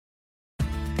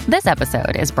This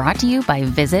episode is brought to you by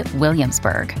Visit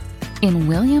Williamsburg. In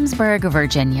Williamsburg,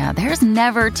 Virginia, there's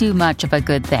never too much of a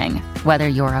good thing. Whether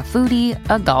you're a foodie,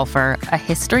 a golfer, a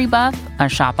history buff, a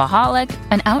shopaholic,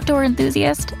 an outdoor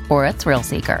enthusiast, or a thrill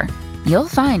seeker, you'll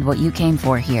find what you came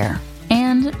for here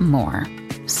and more.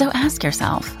 So ask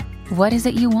yourself, what is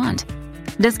it you want?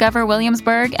 Discover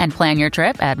Williamsburg and plan your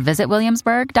trip at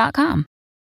visitwilliamsburg.com.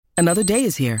 Another day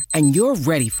is here, and you're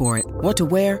ready for it. What to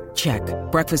wear? Check.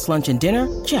 Breakfast, lunch, and dinner?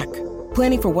 Check.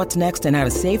 Planning for what's next and how to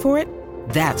save for it?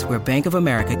 That's where Bank of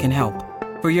America can help.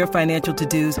 For your financial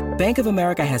to-dos, Bank of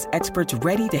America has experts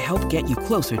ready to help get you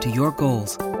closer to your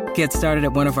goals. Get started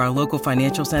at one of our local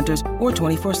financial centers or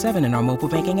 24/7 in our mobile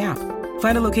banking app.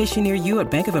 Find a location near you at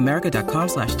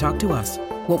bankofamerica.com/talktous.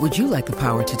 What would you like the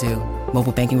power to do?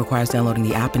 Mobile banking requires downloading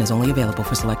the app and is only available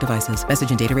for select devices. Message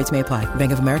and data rates may apply.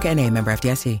 Bank of America N.A., member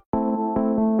FDIC.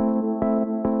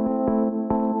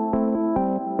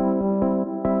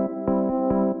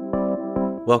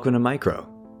 Welcome to Micro,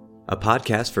 a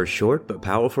podcast for short but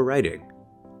powerful writing.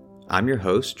 I'm your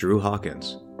host, Drew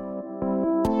Hawkins.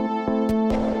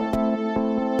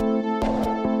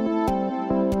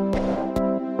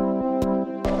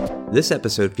 This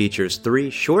episode features 3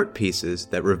 short pieces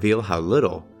that reveal how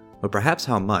little, or perhaps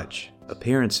how much,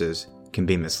 appearances can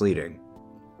be misleading.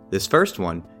 This first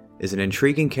one is an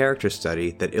intriguing character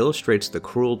study that illustrates the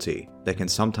cruelty that can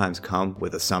sometimes come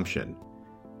with assumption.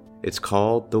 It's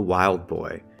called The Wild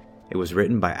Boy. It was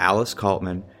written by Alice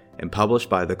Kaltman and published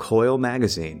by The Coil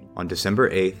magazine on December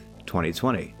 8th,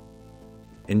 2020.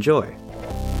 Enjoy.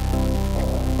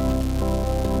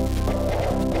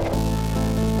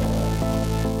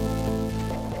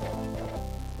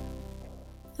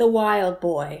 The Wild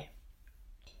Boy.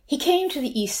 He came to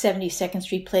the East 72nd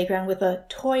Street playground with a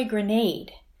toy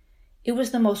grenade. It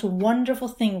was the most wonderful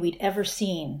thing we'd ever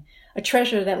seen, a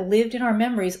treasure that lived in our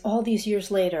memories all these years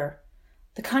later.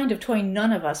 The kind of toy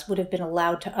none of us would have been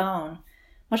allowed to own,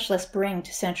 much less bring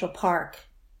to Central Park.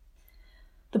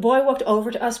 The boy walked over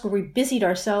to us where we busied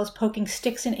ourselves poking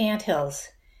sticks in anthills.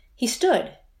 He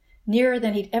stood, nearer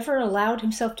than he'd ever allowed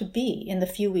himself to be in the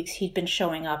few weeks he'd been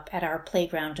showing up at our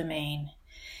playground domain.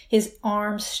 His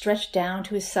arms stretched down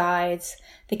to his sides,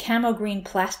 the camo-green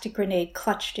plastic grenade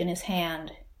clutched in his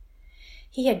hand.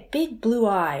 He had big blue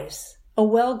eyes, a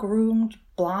well-groomed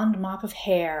blonde mop of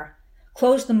hair,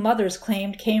 clothes the mothers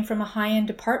claimed came from a high-end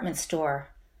department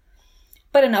store.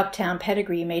 But an uptown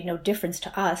pedigree made no difference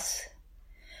to us.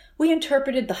 We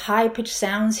interpreted the high-pitched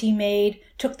sounds he made,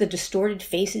 took the distorted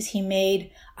faces he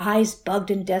made, eyes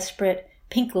bugged and desperate,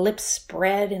 pink lips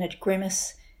spread in a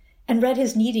grimace, and read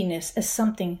his neediness as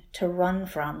something to run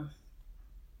from.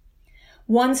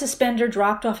 One suspender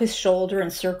dropped off his shoulder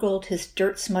and circled his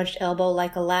dirt-smudged elbow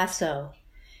like a lasso.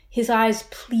 His eyes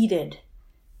pleaded.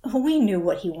 We knew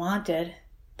what he wanted,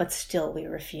 but still we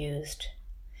refused.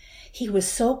 He was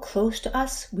so close to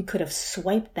us, we could have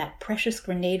swiped that precious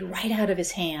grenade right out of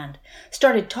his hand,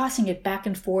 started tossing it back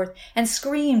and forth, and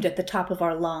screamed at the top of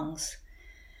our lungs.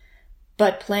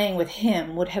 But playing with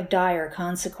him would have dire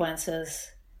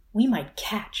consequences. We might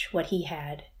catch what he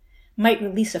had, might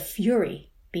release a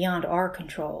fury beyond our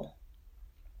control.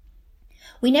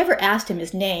 We never asked him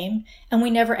his name, and we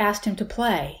never asked him to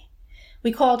play.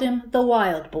 We called him the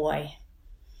Wild Boy.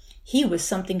 He was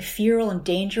something feral and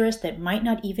dangerous that might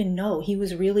not even know he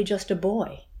was really just a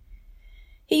boy.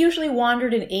 He usually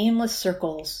wandered in aimless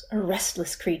circles, a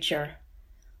restless creature.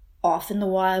 Often the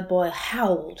Wild Boy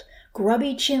howled,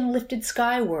 grubby chin lifted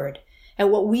skyward, at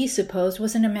what we supposed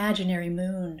was an imaginary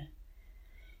moon.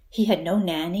 He had no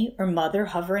nanny or mother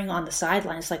hovering on the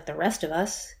sidelines like the rest of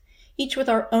us, each with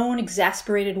our own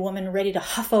exasperated woman ready to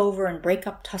huff over and break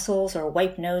up tussles or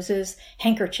wipe noses,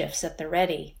 handkerchiefs at the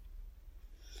ready.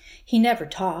 He never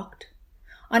talked.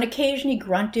 On occasion he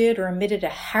grunted or emitted a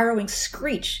harrowing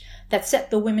screech that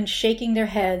set the women shaking their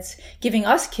heads, giving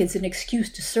us kids an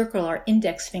excuse to circle our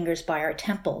index fingers by our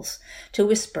temples, to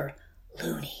whisper,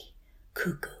 loony,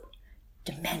 cuckoo,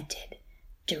 demented,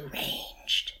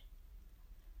 deranged.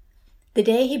 The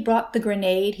day he brought the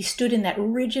grenade, he stood in that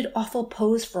rigid, awful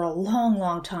pose for a long,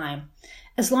 long time,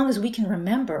 as long as we can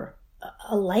remember,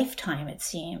 a lifetime it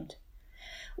seemed.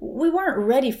 We weren't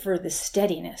ready for this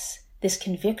steadiness, this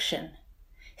conviction.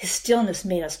 His stillness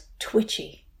made us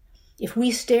twitchy. If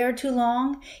we stared too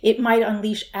long, it might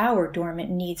unleash our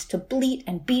dormant needs to bleat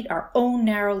and beat our own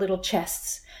narrow little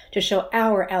chests, to show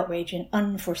our outrage in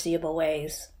unforeseeable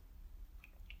ways.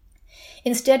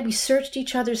 Instead, we searched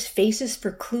each other's faces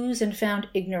for clues and found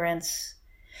ignorance.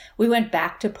 We went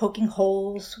back to poking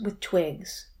holes with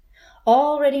twigs,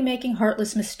 already making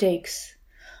heartless mistakes,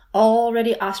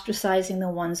 already ostracizing the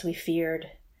ones we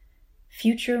feared.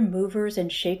 future movers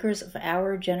and shakers of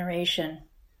our generation.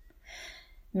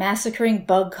 Massacring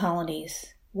bug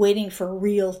colonies, waiting for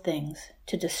real things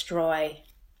to destroy.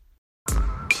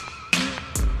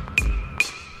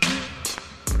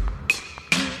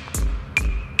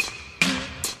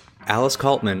 Alice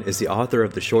Kaltman is the author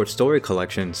of the short story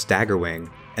collection Staggerwing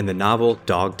and the novel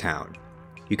Dogtown.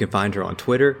 You can find her on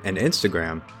Twitter and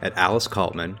Instagram at Alice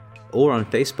Kaltman or on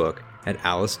Facebook at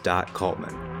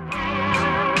alice.kaltman.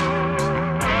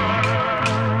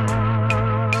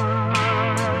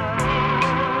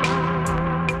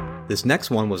 This next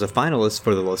one was a finalist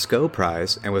for the Lascaux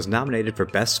Prize and was nominated for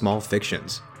Best Small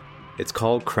Fictions. It's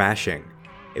called Crashing.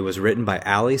 It was written by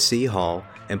Ali C. Hall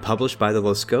and published by the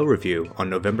Lascaux Review on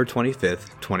November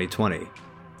 25th, 2020.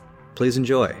 Please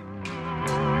enjoy.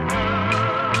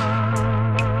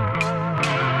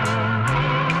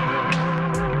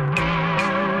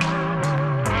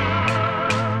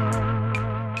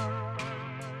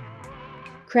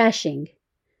 Crashing.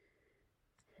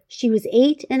 She was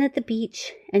 8 and at the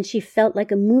beach, and she felt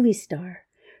like a movie star.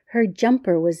 Her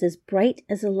jumper was as bright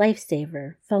as a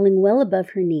lifesaver, falling well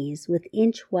above her knees with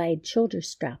inch-wide shoulder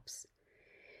straps.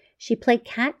 She played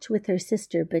catch with her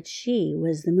sister, but she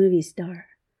was the movie star.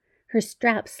 Her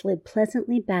straps slid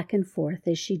pleasantly back and forth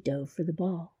as she dove for the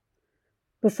ball.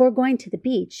 Before going to the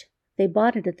beach, they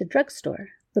bought it at the drugstore,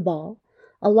 the ball,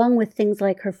 along with things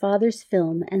like her father's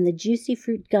film and the juicy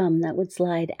fruit gum that would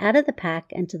slide out of the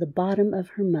pack and to the bottom of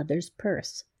her mother's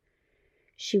purse.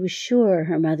 She was sure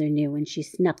her mother knew when she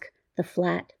snuck the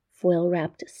flat,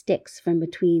 foil-wrapped sticks from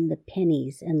between the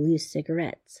pennies and loose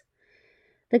cigarettes.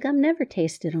 The gum never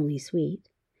tasted only sweet.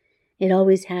 It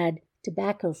always had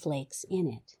tobacco flakes in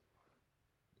it.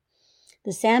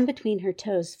 The sand between her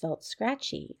toes felt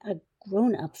scratchy, a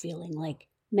grown-up feeling like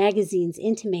magazines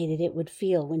intimated it would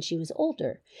feel when she was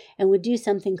older and would do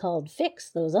something called fix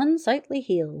those unsightly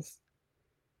heels.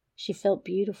 She felt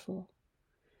beautiful.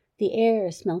 The air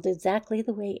smelled exactly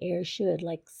the way air should,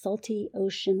 like salty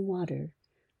ocean water,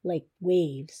 like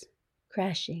waves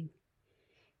crashing.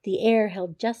 The air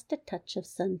held just a touch of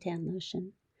suntan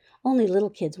lotion. Only little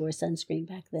kids wore sunscreen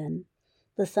back then.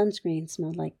 The sunscreen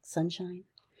smelled like sunshine.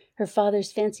 Her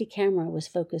father's fancy camera was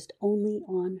focused only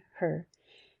on her.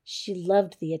 She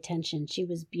loved the attention. She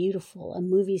was beautiful, a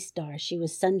movie star. She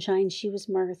was sunshine. She was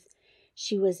mirth.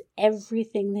 She was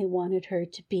everything they wanted her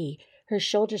to be. Her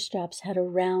shoulder straps had a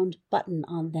round button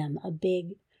on them, a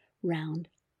big, round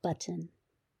button.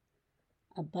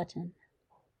 A button.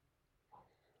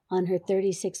 On her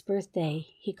 36th birthday,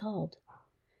 he called.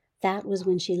 That was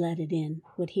when she let it in,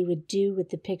 what he would do with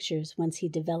the pictures once he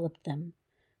developed them,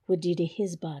 would do to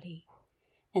his body.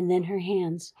 And then her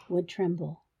hands would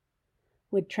tremble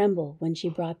when she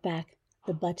brought back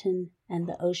the button and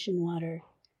the ocean water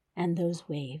and those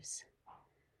waves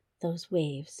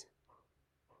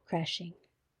crashing.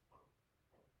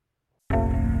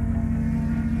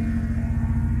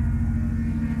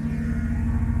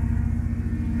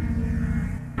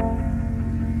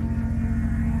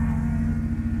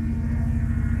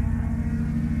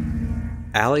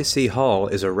 Ali C. Hall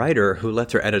is a writer who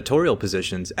left her editorial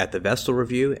positions at the Vestal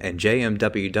Review and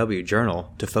JMWW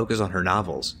Journal to focus on her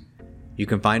novels. You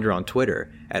can find her on Twitter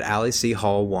at Ali C.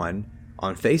 Hall1,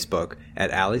 on Facebook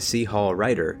at Ali C. Hall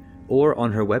Writer, or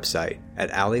on her website at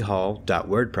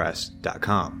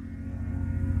alihall.wordpress.com.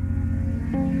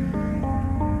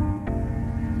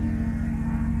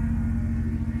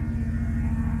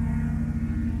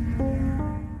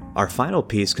 Our final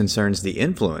piece concerns the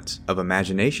influence of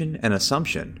imagination and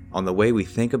assumption on the way we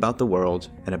think about the world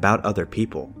and about other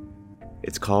people.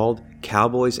 It's called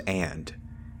Cowboys And.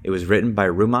 It was written by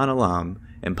Rumaan Alam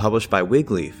and published by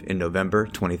Wigleaf in November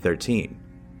 2013.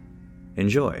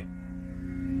 Enjoy.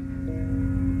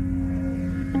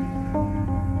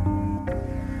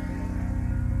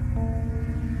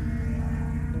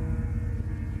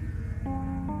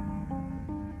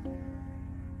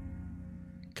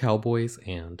 Cowboys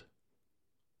And.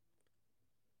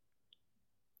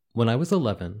 When I was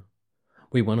 11,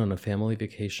 we went on a family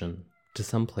vacation to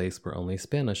some place where only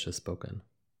Spanish is spoken.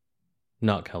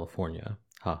 Not California,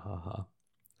 ha ha ha.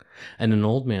 And an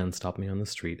old man stopped me on the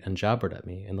street and jabbered at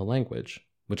me in the language,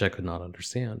 which I could not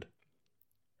understand.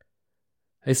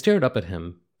 I stared up at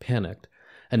him, panicked,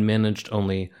 and managed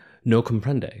only no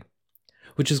comprende,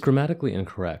 which is grammatically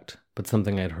incorrect, but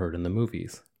something I'd heard in the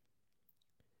movies.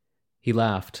 He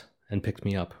laughed and picked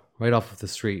me up, right off of the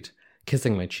street,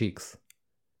 kissing my cheeks.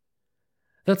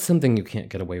 That's something you can't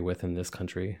get away with in this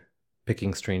country,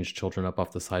 picking strange children up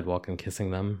off the sidewalk and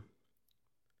kissing them.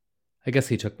 I guess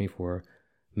he took me for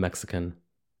Mexican,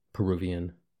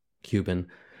 Peruvian, Cuban,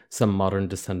 some modern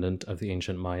descendant of the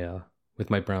ancient Maya, with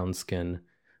my brown skin,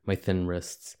 my thin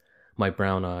wrists, my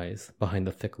brown eyes behind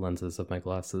the thick lenses of my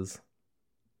glasses.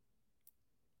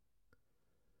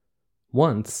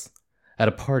 Once, at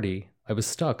a party, I was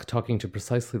stuck talking to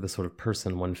precisely the sort of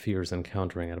person one fears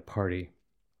encountering at a party.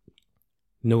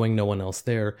 Knowing no one else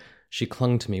there, she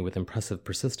clung to me with impressive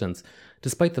persistence,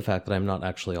 despite the fact that I'm not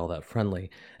actually all that friendly,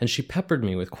 and she peppered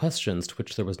me with questions to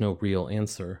which there was no real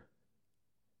answer.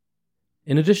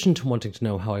 In addition to wanting to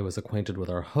know how I was acquainted with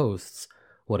our hosts,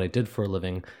 what I did for a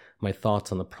living, my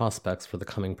thoughts on the prospects for the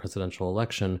coming presidential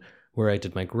election, where I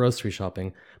did my grocery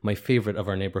shopping, my favorite of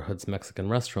our neighborhood's Mexican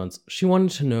restaurants, she wanted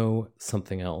to know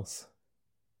something else.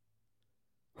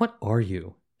 "What are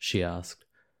you?" she asked,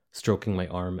 stroking my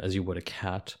arm as you would a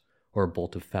cat or a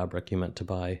bolt of fabric you meant to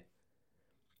buy.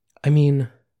 "I mean,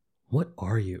 what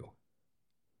are you?"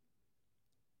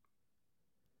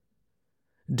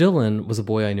 Dylan was a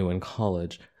boy I knew in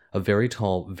college, a very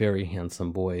tall, very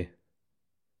handsome boy.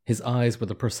 His eyes were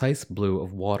the precise blue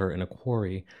of water in a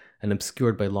quarry and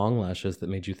obscured by long lashes that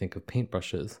made you think of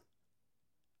paintbrushes.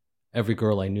 Every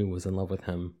girl I knew was in love with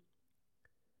him.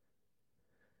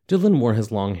 Dylan wore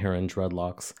his long hair in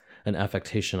dreadlocks, an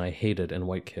affectation I hated in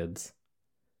white kids.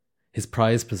 His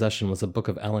prized possession was a book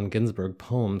of Allen Ginsberg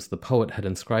poems the poet had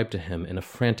inscribed to him in a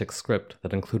frantic script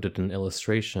that included an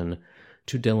illustration,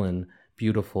 "To Dylan,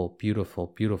 beautiful, beautiful,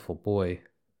 beautiful boy."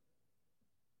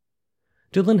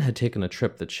 Dylan had taken a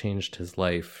trip that changed his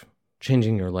life.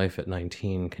 Changing your life at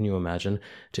 19, can you imagine?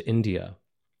 To India.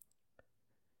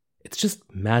 "It's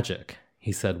just magic,"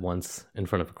 he said once in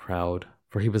front of a crowd,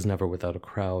 for he was never without a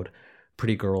crowd,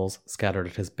 pretty girls scattered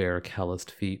at his bare,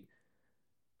 calloused feet.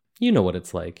 "You know what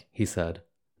it's like," he said,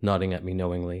 nodding at me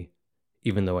knowingly,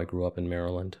 even though I grew up in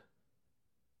Maryland.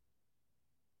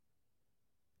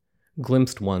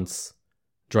 Glimpsed once,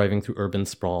 driving through urban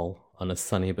sprawl on a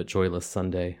sunny but joyless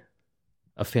Sunday.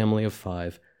 A family of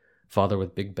 5, father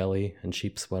with big belly and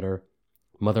cheap sweater,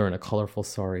 mother in a colorful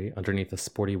sari underneath a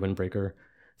sporty windbreaker,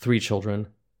 3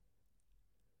 children.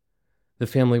 The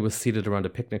family was seated around a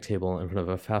picnic table in front of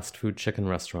a fast food chicken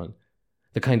restaurant,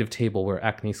 the kind of table where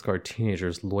acne-scarred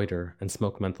teenagers loiter and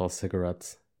smoke menthol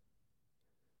cigarettes.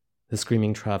 The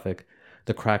screaming traffic,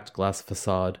 the cracked glass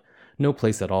facade, no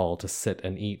place at all to sit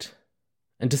and eat.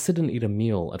 And to sit and eat a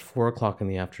meal at 4 o'clock in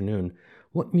the afternoon,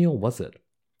 what meal was it?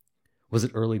 Was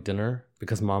it early dinner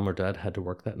because mom or dad had to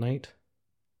work that night?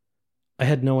 I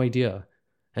had no idea,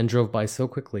 and drove by so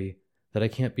quickly that I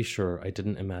can't be sure I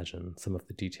didn't imagine some of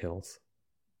the details.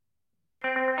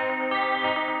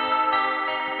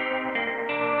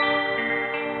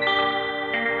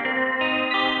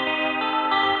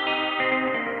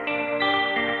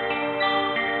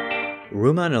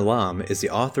 Rumaan Alam is the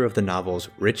author of the novels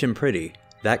Rich and Pretty,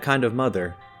 That Kind of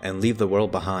Mother, and Leave the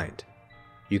World Behind.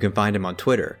 You can find him on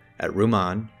Twitter at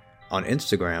Rumaan, on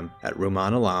Instagram at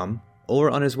Rumaan Alam,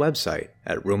 or on his website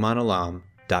at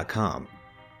rumaanalam.com.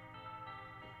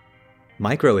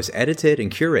 Micro is edited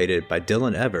and curated by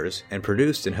Dylan Evers and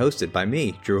produced and hosted by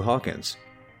me, Drew Hawkins.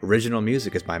 Original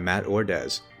music is by Matt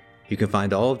Ordez. You can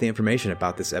find all of the information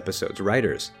about this episode's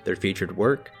writers, their featured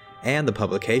work, and the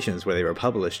publications where they were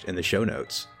published in the show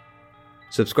notes.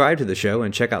 Subscribe to the show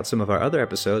and check out some of our other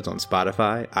episodes on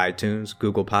Spotify, iTunes,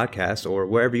 Google Podcasts, or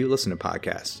wherever you listen to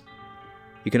podcasts.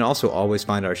 You can also always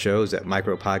find our shows at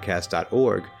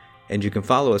micropodcast.org, and you can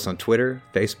follow us on Twitter,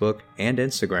 Facebook, and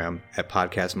Instagram at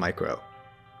Podcast Micro.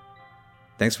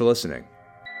 Thanks for listening.